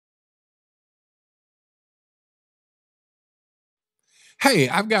Hey,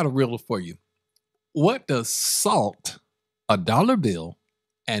 I've got a riddle for you. What does salt, a dollar bill,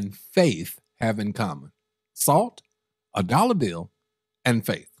 and faith have in common? Salt, a dollar bill, and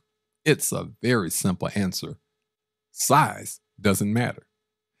faith. It's a very simple answer. Size doesn't matter.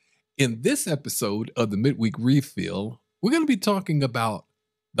 In this episode of the Midweek Refill, we're going to be talking about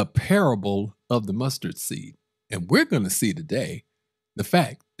the parable of the mustard seed. And we're going to see today the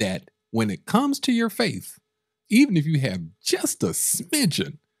fact that when it comes to your faith, even if you have just a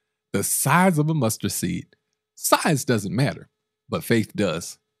smidgen the size of a mustard seed, size doesn't matter, but faith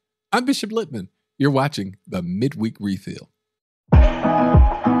does. I'm Bishop Litman. You're watching the Midweek Refill.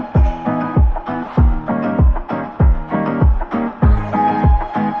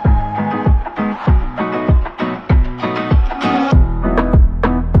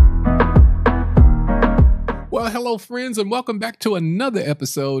 Well, hello, friends, and welcome back to another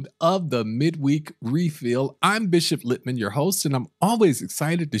episode of the Midweek Refill. I'm Bishop Litman, your host, and I'm always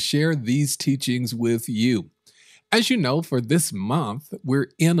excited to share these teachings with you. As you know, for this month, we're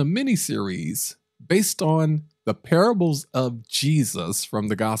in a mini-series based on the parables of Jesus from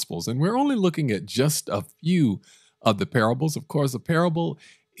the Gospels, and we're only looking at just a few of the parables. Of course, a parable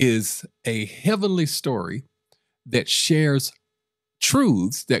is a heavenly story that shares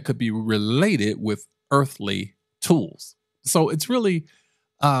truths that could be related with earthly tools. So it's really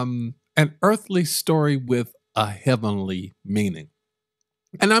an earthly story with a heavenly meaning.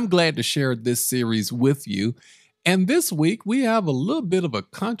 And I'm glad to share this series with you. And this week we have a little bit of a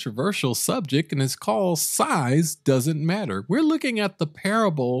controversial subject, and it's called Size Doesn't Matter. We're looking at the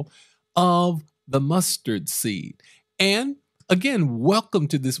parable of the mustard seed. And again, welcome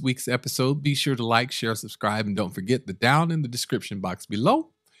to this week's episode. Be sure to like, share, subscribe, and don't forget that down in the description box below,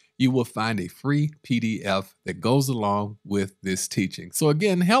 you will find a free PDF that goes along with this teaching. So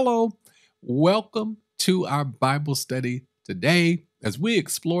again, hello, welcome to our Bible study today as we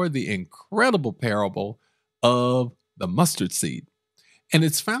explore the incredible parable of the mustard seed. And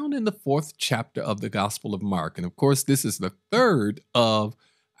it's found in the 4th chapter of the Gospel of Mark. And of course, this is the third of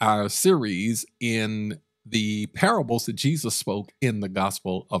our series in the parables that Jesus spoke in the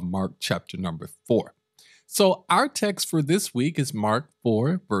Gospel of Mark, chapter number 4. So our text for this week is Mark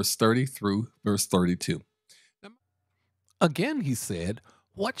 4, verse 30 through verse 32. Again, he said,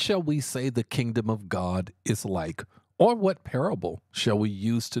 "What shall we say the kingdom of God is like? Or what parable shall we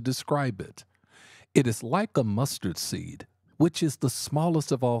use to describe it? It is like a mustard seed, which is the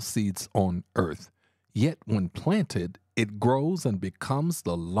smallest of all seeds on earth. Yet when planted, it grows and becomes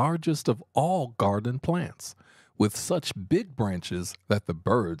the largest of all garden plants, with such big branches that the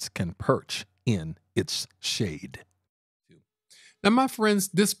birds can perch in its shade." Now, my friends,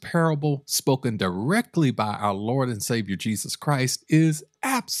 this parable spoken directly by our Lord and Savior Jesus Christ is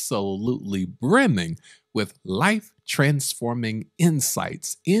absolutely brimming with life-transforming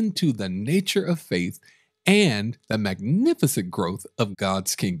insights into the nature of faith and the magnificent growth of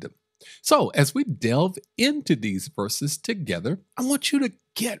God's kingdom. So, as we delve into these verses together, I want you to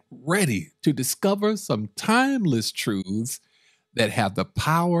get ready to discover some timeless truths that have the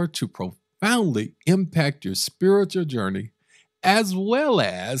power to profoundly impact your spiritual journey, as well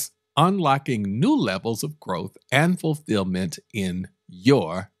as unlocking new levels of growth and fulfillment in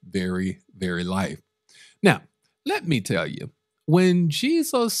your very life. Now, let me tell you, when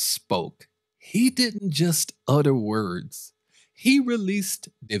Jesus spoke, he didn't just utter words. He released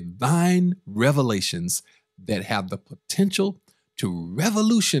divine revelations that have the potential to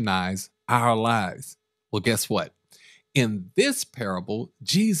revolutionize our lives. Well, guess what? In this parable,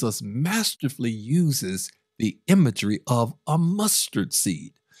 Jesus masterfully uses the imagery of a mustard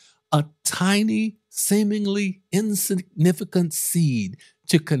seed, a tiny, seemingly insignificant seed,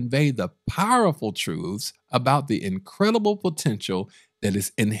 to convey the powerful truths about the incredible potential that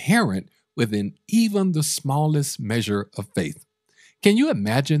is inherent within even the smallest measure of faith. Can you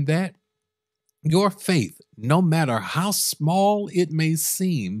imagine that? Your faith, no matter how small it may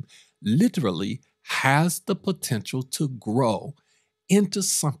seem, literally has the potential to grow into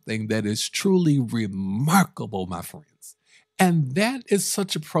something that is truly remarkable, my friends. And that is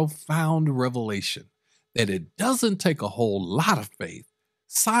such a profound revelation that it doesn't take a whole lot of faith.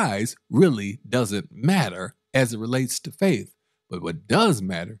 Size really doesn't matter as it relates to faith. But what does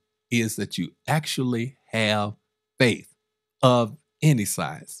matter is that you actually have faith of any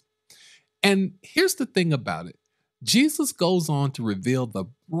size. And here's the thing about it. Jesus goes on to reveal the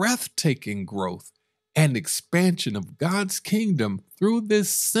breathtaking growth and expansion of God's kingdom through this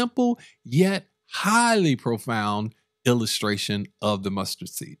simple yet highly profound illustration of the mustard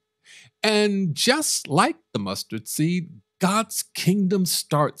seed. And just like the mustard seed, God's kingdom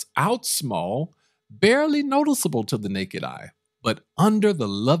starts out small, barely noticeable to the naked eye. But under the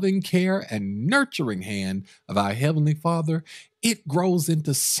loving care and nurturing hand of our Heavenly Father, it grows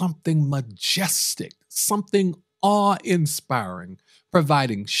into something majestic, something awe inspiring,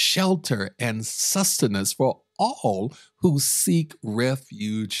 providing shelter and sustenance for all who seek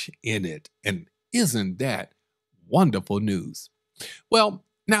refuge in it. And isn't that wonderful news? Well,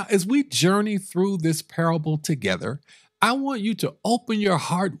 now, as we journey through this parable together, I want you to open your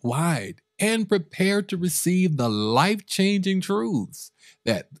heart wide and prepare to receive the life changing truths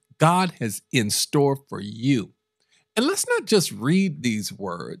that God has in store for you. And let's not just read these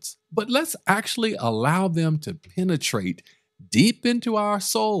words, but let's actually allow them to penetrate deep into our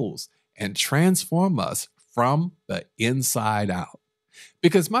souls and transform us from the inside out.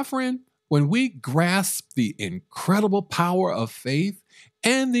 Because, my friend, when we grasp the incredible power of faith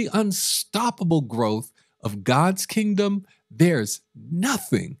and the unstoppable growth of God's kingdom, there's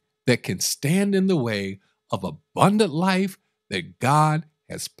nothing that can stand in the way of abundant life that God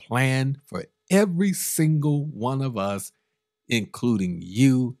has planned for every single one of us, including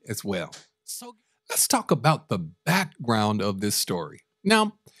you as well. So let's talk about the background of this story.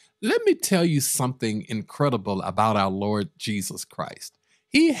 Now, let me tell you something incredible about our Lord Jesus Christ.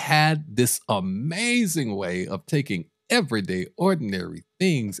 He had this amazing way of taking everyday, ordinary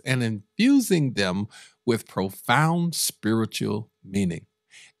things and infusing them with profound spiritual meaning.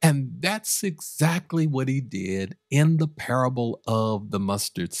 And that's exactly what he did in the parable of the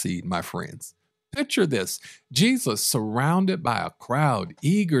mustard seed, my friends. Picture this: Jesus, surrounded by a crowd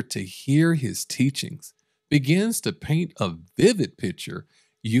eager to hear his teachings, begins to paint a vivid picture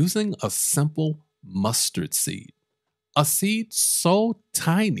using a simple mustard seed. A seed so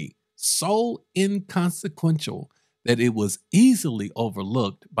tiny, so inconsequential that it was easily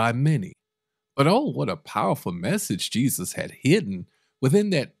overlooked by many. But oh, what a powerful message Jesus had hidden within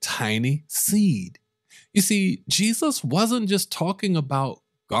that tiny seed. You see, Jesus wasn't just talking about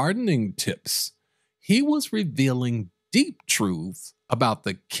gardening tips, he was revealing deep truths about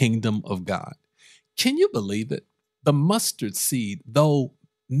the kingdom of God. Can you believe it? The mustard seed, though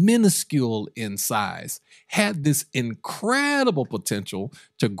minuscule in size, had this incredible potential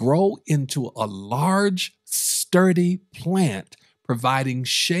to grow into a large, sturdy plant, providing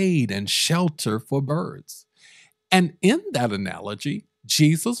shade and shelter for birds. And in that analogy,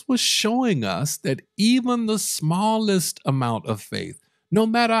 Jesus was showing us that even the smallest amount of faith, no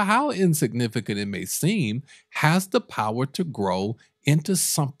matter how insignificant it may seem, has the power to grow into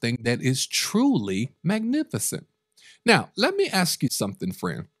something that is truly magnificent. Now, let me ask you something,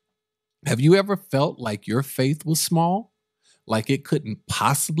 friend. Have you ever felt like your faith was small? Like it couldn't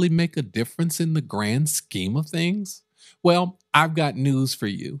possibly make a difference in the grand scheme of things? Well, I've got news for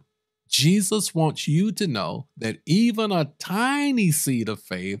you. Jesus wants you to know that even a tiny seed of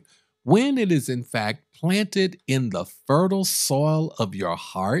faith, when it is in fact planted in the fertile soil of your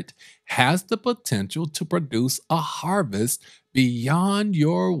heart, has the potential to produce a harvest beyond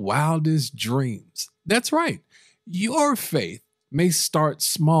your wildest dreams. That's right. Your faith may start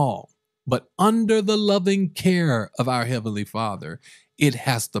small, but under the loving care of our Heavenly Father, it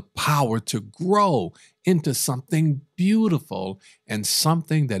has the power to grow into something beautiful and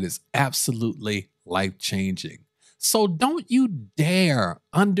something that is absolutely life-changing. So don't you dare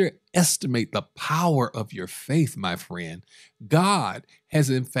underestimate the power of your faith, my friend. God has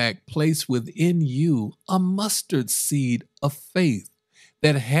in fact placed within you a mustard seed of faith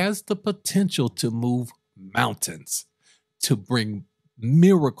that has the potential to move mountains, to bring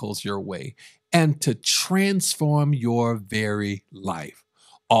miracles your way, and to transform your very life.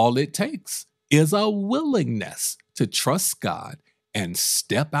 All it takes is a willingness to trust God and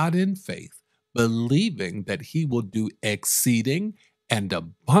step out in faith, believing that He will do exceeding and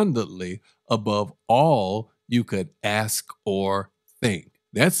abundantly above all you could ask or think.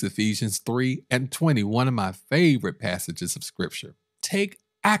 That's Ephesians 3 and 20, one of my favorite passages of Scripture. Take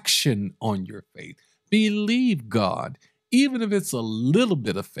action on your faith. Believe God, even if it's a little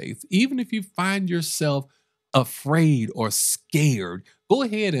bit of faith, even if you find yourself afraid or scared, go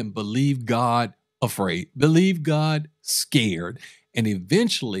ahead and believe God afraid. Believe God scared. And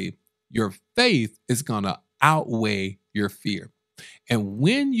eventually, your faith is going to outweigh your fear. And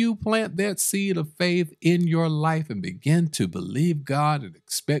when you plant that seed of faith in your life and begin to believe God and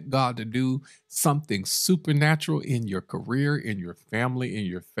expect God to do something supernatural in your career, in your family, in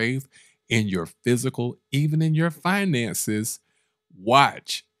your faith, in your physical, even in your finances,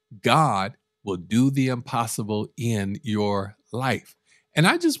 watch. God will do the impossible in your life. And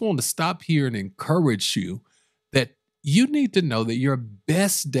I just want to stop here and encourage you that you need to know that your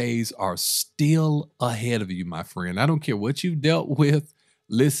best days are still ahead of you, my friend. I don't care what you've dealt with.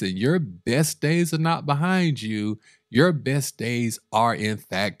 Listen, your best days are not behind you. Your best days are, in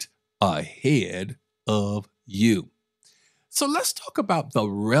fact, ahead of you. So let's talk about the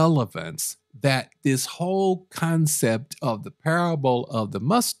relevance that this whole concept of the parable of the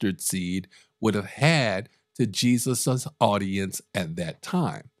mustard seed would have had to Jesus' audience at that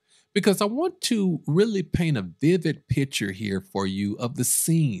time. Because I want to really paint a vivid picture here for you of the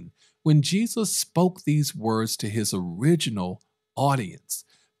scene when Jesus spoke these words to his original audience.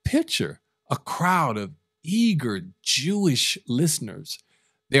 Picture a crowd of eager Jewish listeners.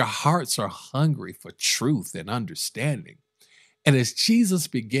 Their hearts are hungry for truth and understanding. And as Jesus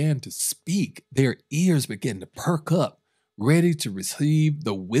began to speak, their ears began to perk up, ready to receive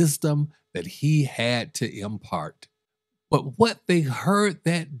the wisdom that he had to impart. But what they heard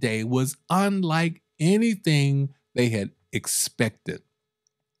that day was unlike anything they had expected.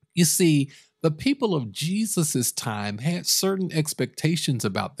 You see, the people of Jesus' time had certain expectations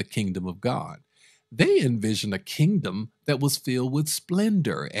about the kingdom of God. They envisioned a kingdom that was filled with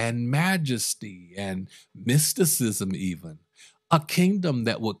splendor and majesty and mysticism, even. A kingdom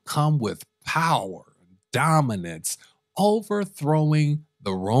that would come with power, dominance, overthrowing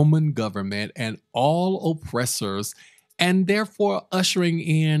the Roman government and all oppressors, and therefore ushering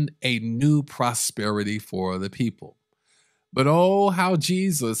in a new prosperity for the people. But oh, how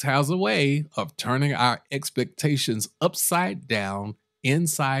Jesus has a way of turning our expectations upside down,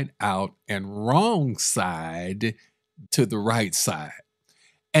 inside out, and wrong side to the right side.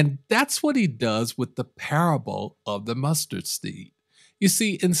 And that's what he does with the parable of the mustard seed. You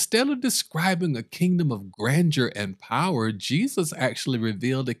see, instead of describing a kingdom of grandeur and power, Jesus actually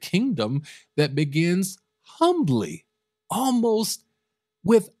revealed a kingdom that begins humbly, almost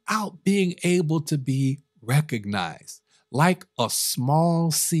without being able to be recognized, like a small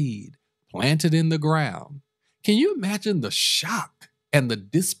seed planted in the ground. Can you imagine the shock and the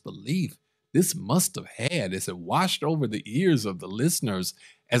disbelief this must have had as it washed over the ears of the listeners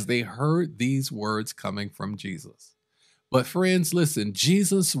as they heard these words coming from Jesus? But friends, listen,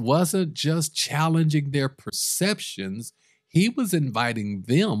 Jesus wasn't just challenging their perceptions, he was inviting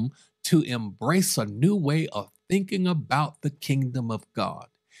them to embrace a new way of thinking about the kingdom of God.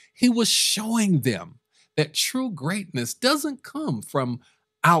 He was showing them that true greatness doesn't come from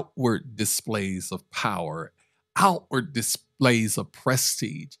outward displays of power, outward displays of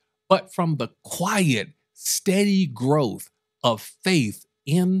prestige, but from the quiet, steady growth of faith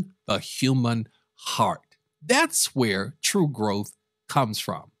in the human heart. That's where true growth comes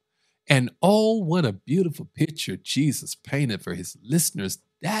from. And oh, what a beautiful picture Jesus painted for his listeners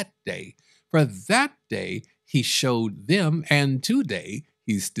that day. For that day, he showed them, and today,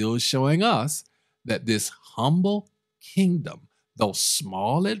 he's still showing us that this humble kingdom, though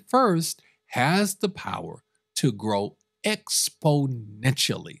small at first, has the power to grow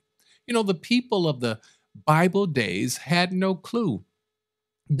exponentially. You know, the people of the Bible days had no clue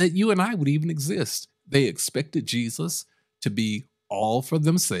that you and I would even exist. They expected Jesus to be all for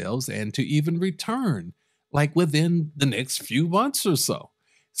themselves and to even return like within the next few months or so.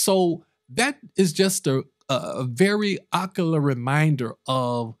 So that is just a very ocular reminder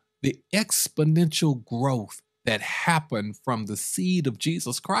of the exponential growth that happened from the seed of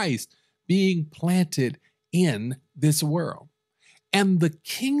Jesus Christ being planted in this world. And the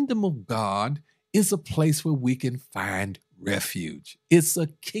kingdom of God is a place where we can find refuge. It's a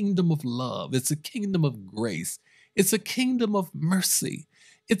kingdom of love. It's a kingdom of grace. It's a kingdom of mercy.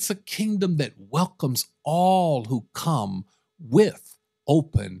 It's a kingdom that welcomes all who come with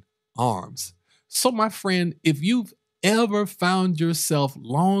open arms. So, my friend, if you've ever found yourself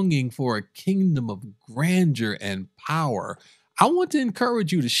longing for a kingdom of grandeur and power, I want to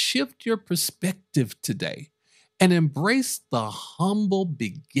encourage you to shift your perspective today and embrace the humble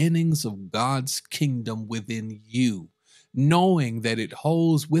beginnings of God's kingdom within you, knowing that it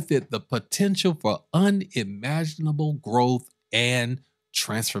holds with it the potential for unimaginable growth and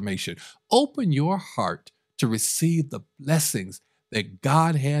transformation. Open your heart to receive the blessings that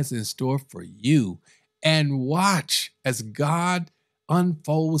God has in store for you and watch as God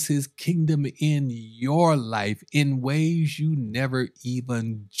unfolds his kingdom in your life in ways you never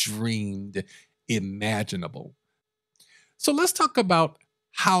even dreamed imaginable. So let's talk about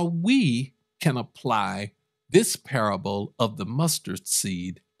how we can apply this parable of the mustard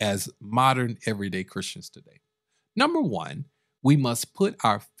seed as modern everyday Christians today. Number one, we must put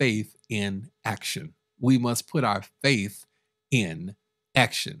our faith in action. We must put our faith in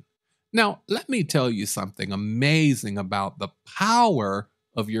action. Now, let me tell you something amazing about the power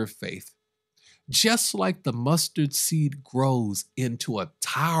of your faith. Just like the mustard seed grows into a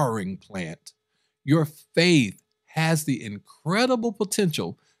towering plant, your faith has the incredible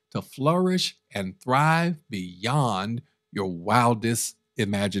potential to flourish and thrive beyond your wildest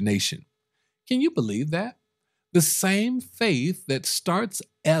imagination. Can you believe that? The same faith that starts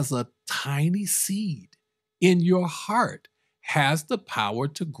as a tiny seed in your heart has the power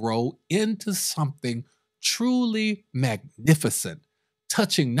to grow into something truly magnificent,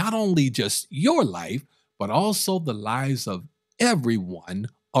 touching not only just your life, but also the lives of everyone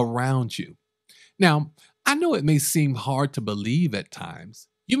around you. Now, I know it may seem hard to believe at times.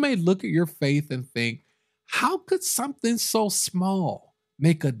 You may look at your faith and think, how could something so small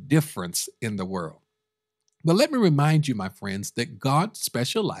make a difference in the world? But let me remind you, my friends, that God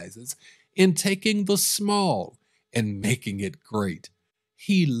specializes in taking the small and making it great.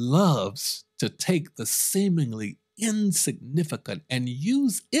 He loves to take the seemingly insignificant and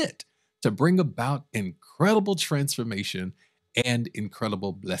use it to bring about incredible transformation and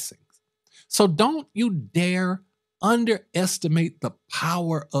incredible blessings. So don't you dare underestimate the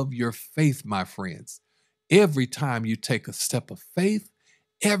power of your faith, my friends. Every time you take a step of faith,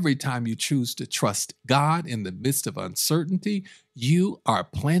 every time you choose to trust God in the midst of uncertainty, you are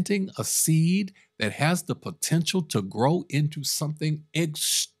planting a seed that has the potential to grow into something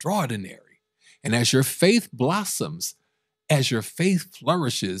extraordinary. And as your faith blossoms, as your faith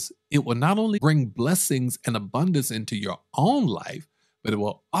flourishes, it will not only bring blessings and abundance into your own life, but it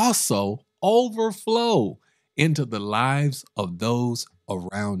will also overflow into the lives of those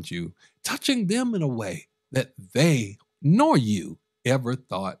around you, touching them in a way that they nor you ever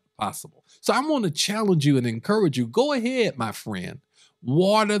thought possible. So I want to challenge you and encourage you. Go ahead, my friend.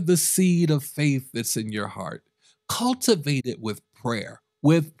 Water the seed of faith that's in your heart. Cultivate it with prayer,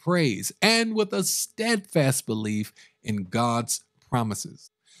 with praise, and with a steadfast belief in God's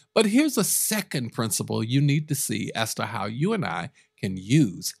promises. But here's a second principle you need to see as to how you and I can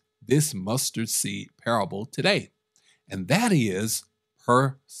use this mustard seed parable today. And that is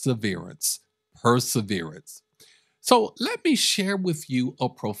perseverance. Perseverance. So let me share with you a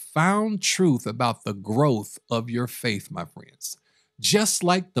profound truth about the growth of your faith, my friends. Just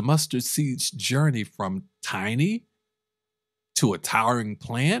like the mustard seed's journey from tiny to a towering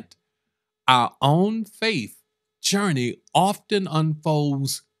plant, our own faith journey often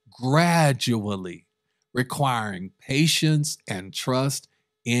unfolds gradually, requiring patience and trust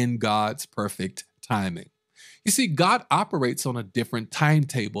in God's perfect timing. You see, God operates on a different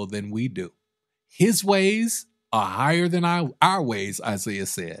timetable than we do. His ways are higher than our ways, Isaiah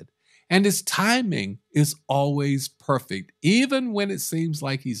said. And his timing is always perfect. Even when it seems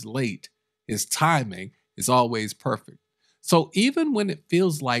like he's late, his timing is always perfect. So even when it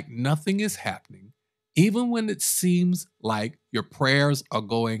feels like nothing is happening, even when it seems like your prayers are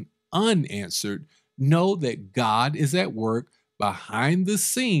going unanswered, know that God is at work behind the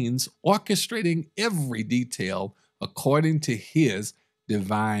scenes, orchestrating every detail according to his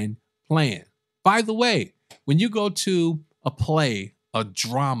divine plan. By the way, when you go to a play, a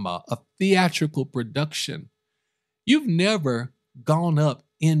drama, a theatrical production, you've never gone up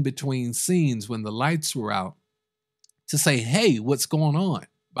in between scenes when the lights were out to say, hey, what's going on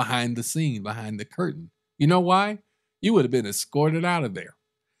behind the scene, behind the curtain? You know why? You would have been escorted out of there.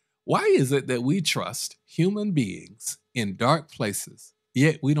 Why is it that we trust human beings in dark places,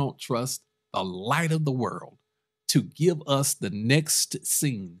 yet we don't trust the light of the world to give us the next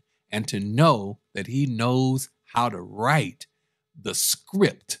scene and to know that he knows how to write the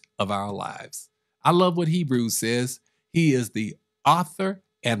script of our lives? I love what Hebrews says. He is the author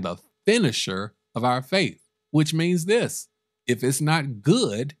and the finisher of our faith, which means this: if it's not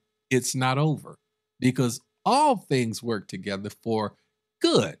good, it's not over, because all things work together for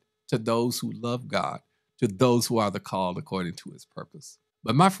good to those who love God, to those who are the called according to his purpose.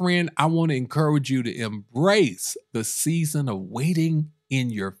 But my friend, I want to encourage you to embrace the season of waiting in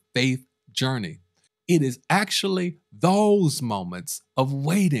your faith journey. It is actually those moments of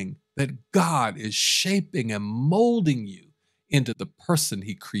waiting that God is shaping and molding you into the person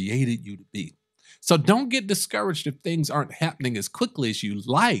he created you to be. So don't get discouraged if things aren't happening as quickly as you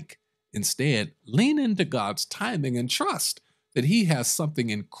like. Instead, lean into God's timing and trust that he has something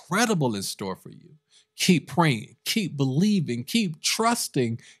incredible in store for you. Keep praying, keep believing, keep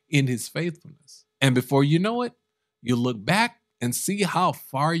trusting in his faithfulness. And before you know it, you'll look back and see how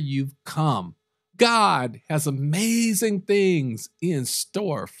far you've come. God has amazing things in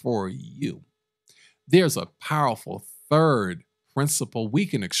store for you. There's a powerful third principle we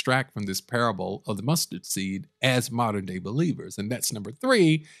can extract from this parable of the mustard seed as modern day believers. And that's number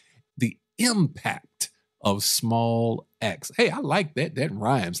 3, the impact of small acts. Hey, I like that. That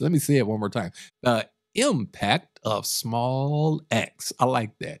rhymes. Let me say it one more time. The impact of small acts. I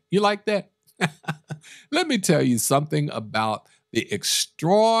like that. You like that? Let me tell you something about the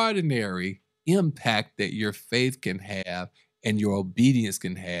extraordinary impact that your faith can have and your obedience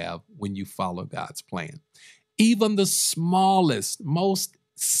can have when you follow God's plan. Even the smallest, most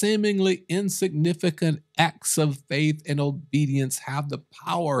seemingly insignificant acts of faith and obedience have the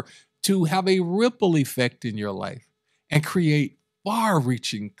power to have a ripple effect in your life and create far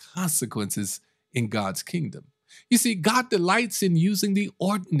reaching consequences in God's kingdom. You see, God delights in using the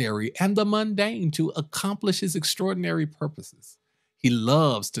ordinary and the mundane to accomplish his extraordinary purposes. He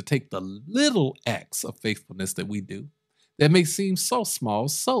loves to take the little acts of faithfulness that we do that may seem so small,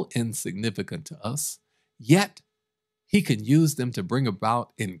 so insignificant to us, yet he can use them to bring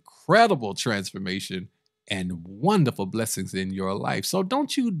about incredible transformation and wonderful blessings in your life. So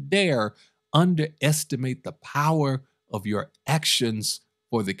don't you dare underestimate the power of your actions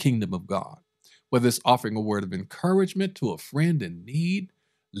for the kingdom of God. Whether it's offering a word of encouragement to a friend in need,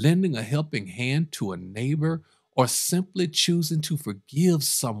 lending a helping hand to a neighbor, or simply choosing to forgive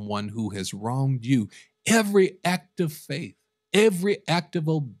someone who has wronged you, every act of faith, every act of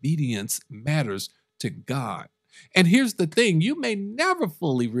obedience matters to God. And here's the thing, you may never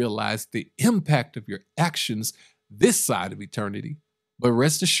fully realize the impact of your actions this side of eternity, but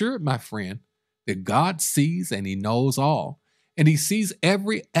rest assured, my friend, that God sees and he knows all. And he sees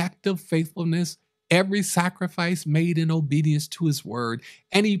every act of faithfulness, every sacrifice made in obedience to his word,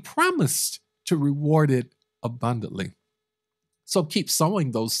 and he promised to reward it abundantly. So keep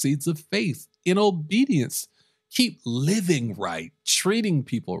sowing those seeds of faith in obedience. Keep living right, treating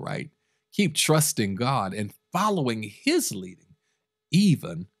people right. Keep trusting God and following his leading,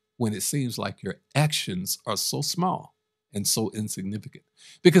 even when it seems like your actions are so small and so insignificant.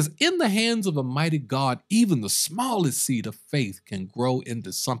 Because in the hands of a mighty God, even the smallest seed of faith can grow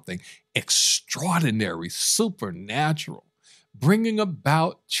into something extraordinary, supernatural, bringing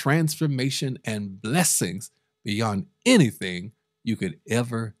about transformation and blessings beyond anything you could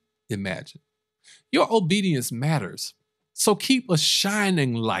ever imagine. Your obedience matters, so keep a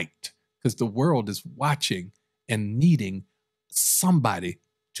shining light because the world is watching and needing somebody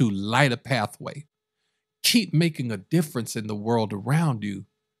to light a pathway. Keep making a difference in the world around you.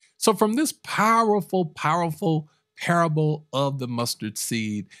 So from this powerful parable of the mustard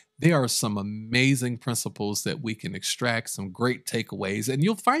seed, there are some amazing principles that we can extract, some great takeaways, and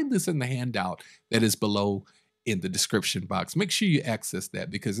you'll find this in the handout that is below in the description box. Make sure you access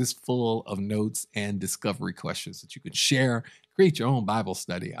that because it's full of notes and discovery questions that you can share, create your own Bible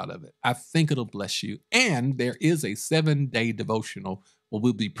study out of it. I think it'll bless you. And there is a 7-day devotional where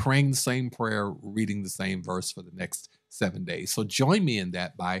we'll be praying the same prayer, reading the same verse for the next 7 days. So join me in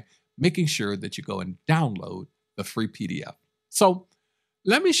that by making sure that you go and download the free PDF. So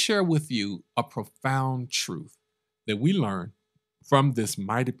let me share with you a profound truth that we learn from this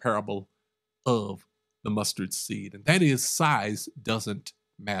mighty parable of the mustard seed, and that is size doesn't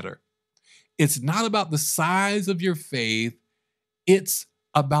matter. It's not about the size of your faith, it's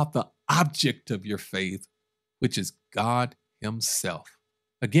about the object of your faith, which is God himself.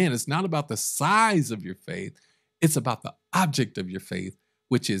 Again, it's not about the size of your faith, it's about the object of your faith,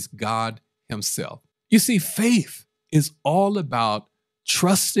 which is God himself. You see, faith is all about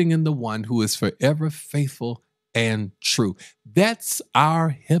trusting in the one who is forever faithful and true. That's our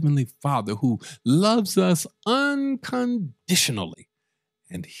Heavenly Father who loves us unconditionally.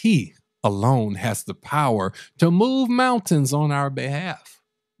 And he alone has the power to move mountains on our behalf.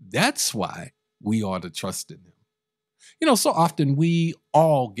 That's why we ought to trust in him. You know, so often we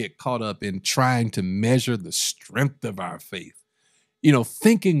all get caught up in trying to measure the strength of our faith,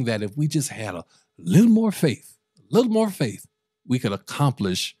 thinking that if we just had a little more faith, we could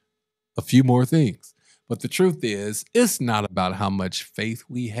accomplish a few more things. But the truth is, it's not about how much faith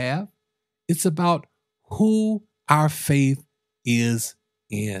we have. It's about who our faith is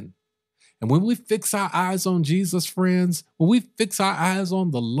in. And when we fix our eyes on Jesus, friends, when we fix our eyes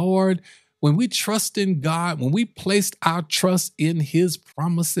on the Lord, when we trust in God, when we placed our trust in his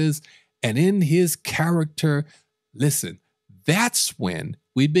promises and in his character, listen, that's when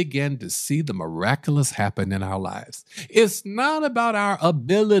we begin to see the miraculous happen in our lives. It's not about our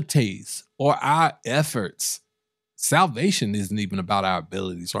abilities or our efforts. Salvation isn't even about our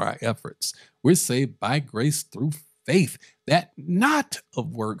abilities or our efforts. We're saved by grace through faith, that not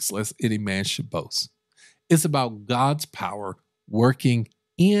of works, lest any man should boast. It's about God's power working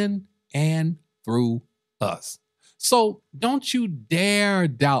in and through us. So don't you dare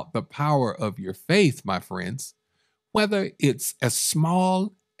doubt the power of your faith, my friends. Whether it's as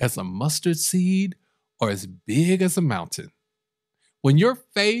small as a mustard seed or as big as a mountain. When your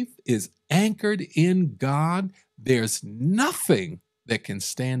faith is anchored in God, there's nothing that can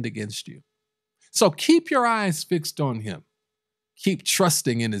stand against you. So keep your eyes fixed on him. Keep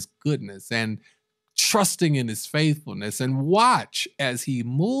trusting in his goodness and trusting in his faithfulness, and watch as he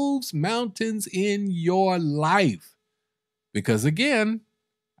moves mountains in your life. Because again,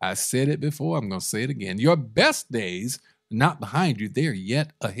 I said it before, I'm going to say it again. Your best days are not behind you, they're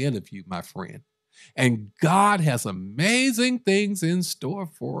yet ahead of you, my friend. And God has amazing things in store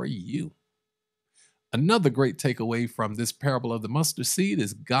for you. Another great takeaway from this parable of the mustard seed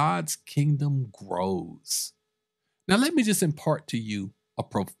is God's kingdom grows. Now, let me just impart to you a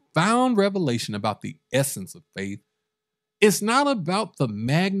profound revelation about the essence of faith. It's not about the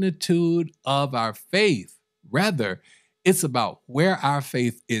magnitude of our faith. Rather, it's about where our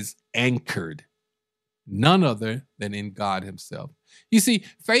faith is anchored, none other than in God himself. You see,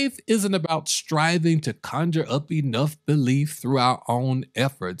 faith isn't about striving to conjure up enough belief through our own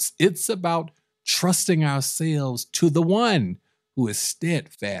efforts. It's about trusting ourselves to the one who is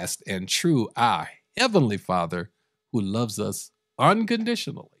steadfast and true, our Heavenly Father, who loves us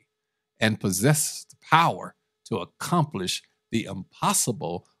unconditionally and possesses the power to accomplish the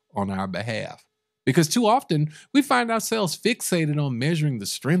impossible on our behalf. Because too often we find ourselves fixated on measuring the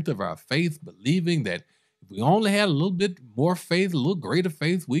strength of our faith, believing that if we only had a little bit more faith, a little greater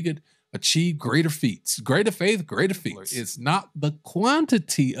faith, we could achieve greater feats. Greater faith, greater feats. It's not the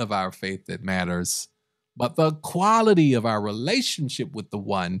quantity of our faith that matters, but the quality of our relationship with the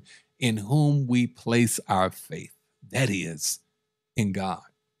one in whom we place our faith. That is, in God.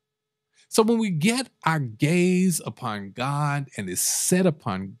 So when we get our gaze upon God and is set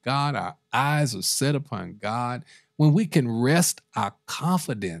upon God, our eyes are set upon God, when we can rest our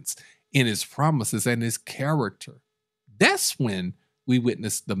confidence in his promises and his character, that's when we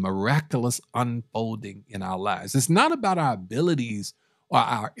witness the miraculous unfolding in our lives. It's not about our abilities or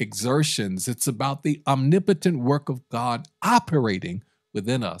our exertions. It's about the omnipotent work of God operating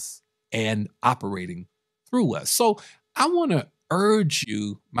within us and operating through us. So I want to urge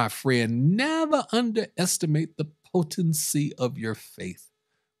you, my friend, never underestimate the potency of your faith,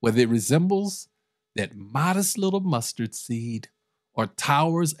 whether it resembles that modest little mustard seed or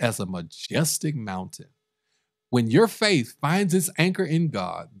towers as a majestic mountain. When your faith finds its anchor in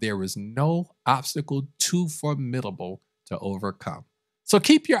God, there is no obstacle too formidable to overcome. So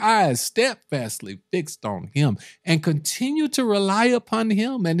keep your eyes steadfastly fixed on him and continue to rely upon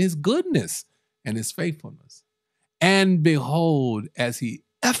him and his goodness and his faithfulness. And behold, as he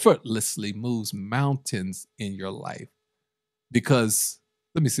effortlessly moves mountains in your life. Because,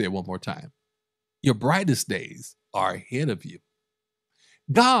 let me say it one more time, your brightest days are ahead of you.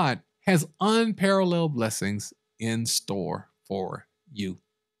 God has unparalleled blessings in store for you.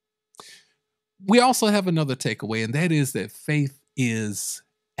 We also have another takeaway, and that is that faith is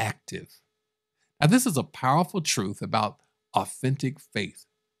active. Now, this is a powerful truth about authentic faith,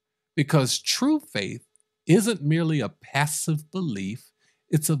 because true faith isn't merely a passive belief,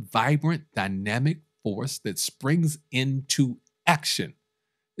 it's a vibrant, dynamic force that springs into action.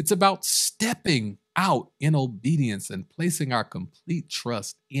 It's about stepping out in obedience and placing our complete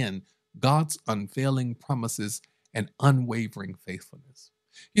trust in God's unfailing promises and unwavering faithfulness.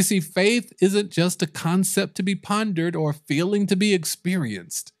 You see, faith isn't just a concept to be pondered or a feeling to be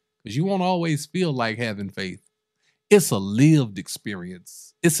experienced, because you won't always feel like having faith. It's a lived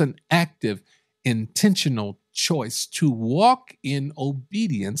experience. It's an active, intentional choice to walk in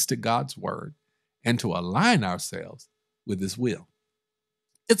obedience to God's word and to align ourselves with his will.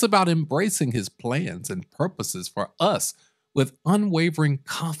 It's about embracing his plans and purposes for us with unwavering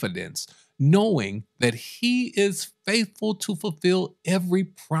confidence, knowing that he is faithful to fulfill every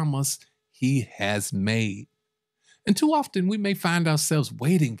promise he has made. And too often we may find ourselves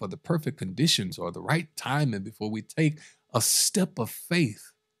waiting for the perfect conditions or the right timing before we take a step of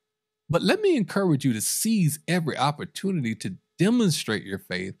faith. But let me encourage you to seize every opportunity to demonstrate your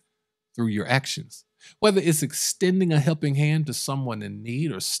faith through your actions. Whether it's extending a helping hand to someone in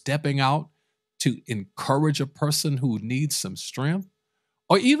need or stepping out to encourage a person who needs some strength,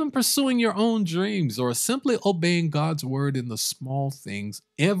 or even pursuing your own dreams or simply obeying God's word in the small things,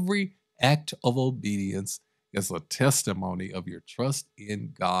 every act of obedience is a testimony of your trust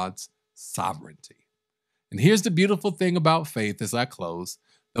in God's sovereignty. And here's the beautiful thing about faith as I close.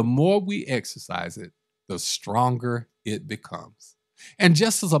 The more we exercise it, the stronger it becomes. And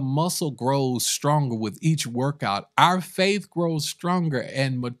just as a muscle grows stronger with each workout, our faith grows stronger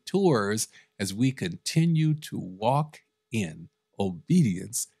and matures as we continue to walk in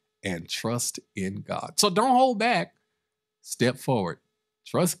obedience and trust in God. So don't hold back. Step forward.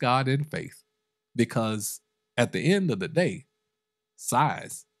 Trust God in faith, because at the end of the day,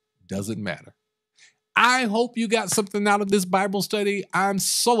 size doesn't matter. I hope you got something out of this Bible study. I'm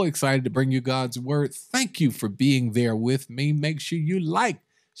so excited to bring you God's word. Thank you for being there with me. Make sure you like,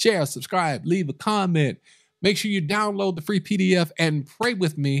 share, subscribe, leave a comment. Make sure you download the free PDF and pray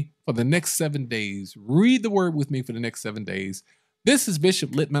with me for the next 7 days. Read the word with me for the next 7 days. This is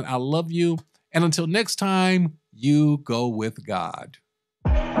Bishop Litman. I love you. And until next time, you go with God.